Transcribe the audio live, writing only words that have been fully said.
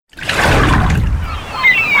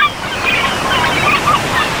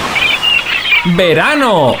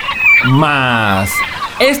verano más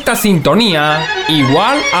esta sintonía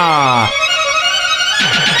igual a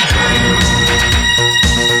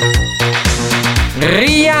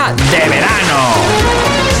RIA de Verano.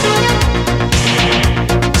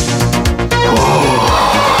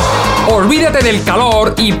 Olvídate del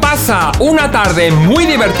calor y pasa una tarde muy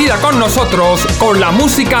divertida con nosotros con la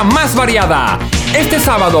música más variada. Este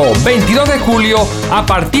sábado 22 de julio a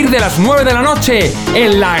partir de las 9 de la noche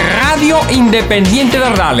en la Radio Independiente de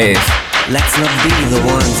Ardales.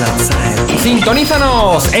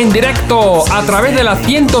 Sintonízanos en directo a través de la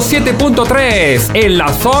 107.3 en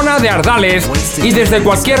la zona de Ardales y desde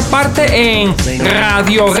cualquier parte en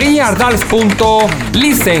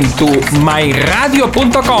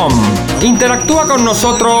radioriardales.listentomyradio.com. Interactúa con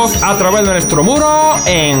nosotros a través de nuestro muro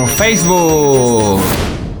en Facebook.